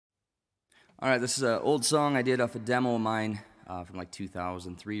All right, this is an old song I did off a demo of mine from like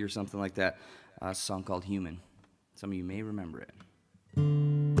 2003 or something like that. A song called Human. Some of you may remember it.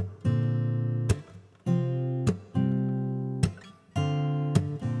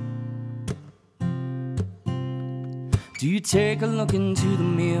 Do you take a look into the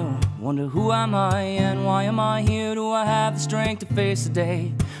mirror, wonder who am I and why am I here? Do I have the strength to face the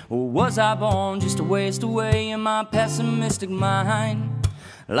day? Or was I born just to waste away in my pessimistic mind?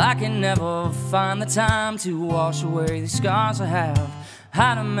 I can never find the time to wash away the scars I have.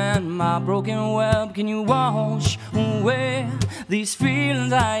 How to mend my broken web? Can you wash away these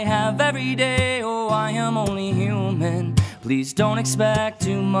feelings I have every day? Oh, I am only human. Please don't expect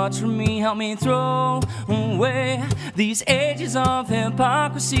too much from me. Help me throw away these ages of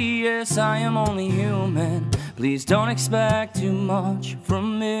hypocrisy. Yes, I am only human. Please don't expect too much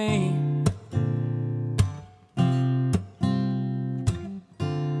from me.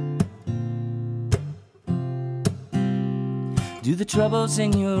 Do the troubles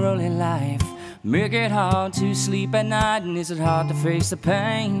in your early life make it hard to sleep at night? And is it hard to face the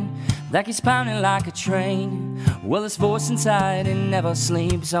pain that keeps pounding like a train? Well, this voice inside, it never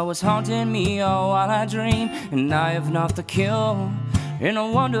sleeps, always haunting me all while I dream. And I have not the cure, and I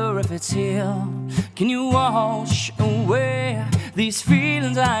wonder if it's here. Can you wash away these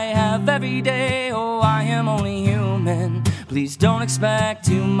feelings I have every day? Oh, I am only human. Please don't expect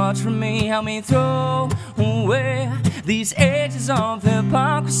too much from me. Help me throw away these ages of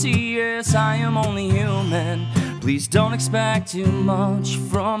hypocrisy. Yes, I am only human. Please don't expect too much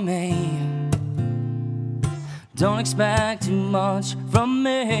from me. Don't expect too much from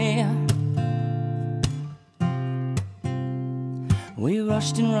me. We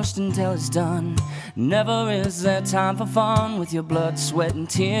rushed and rushed until it's done. Never is there time for fun with your blood, sweat, and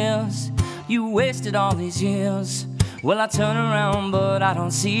tears. You wasted all these years. Well, I turn around, but I don't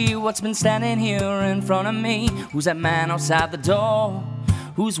see what's been standing here in front of me. Who's that man outside the door?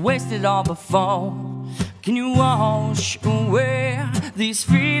 Who's wasted all before? Can you wash away these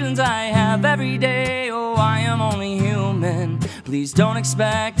feelings I have every day? Oh, I am only human. Please don't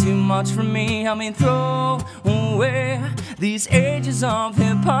expect too much from me. Help me throw away these ages of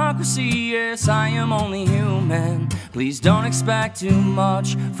hypocrisy. Yes, I am only human. Please don't expect too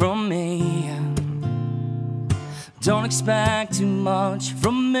much from me. Don't expect too much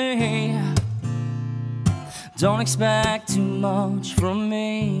from me. Don't expect too much from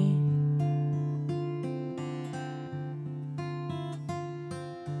me.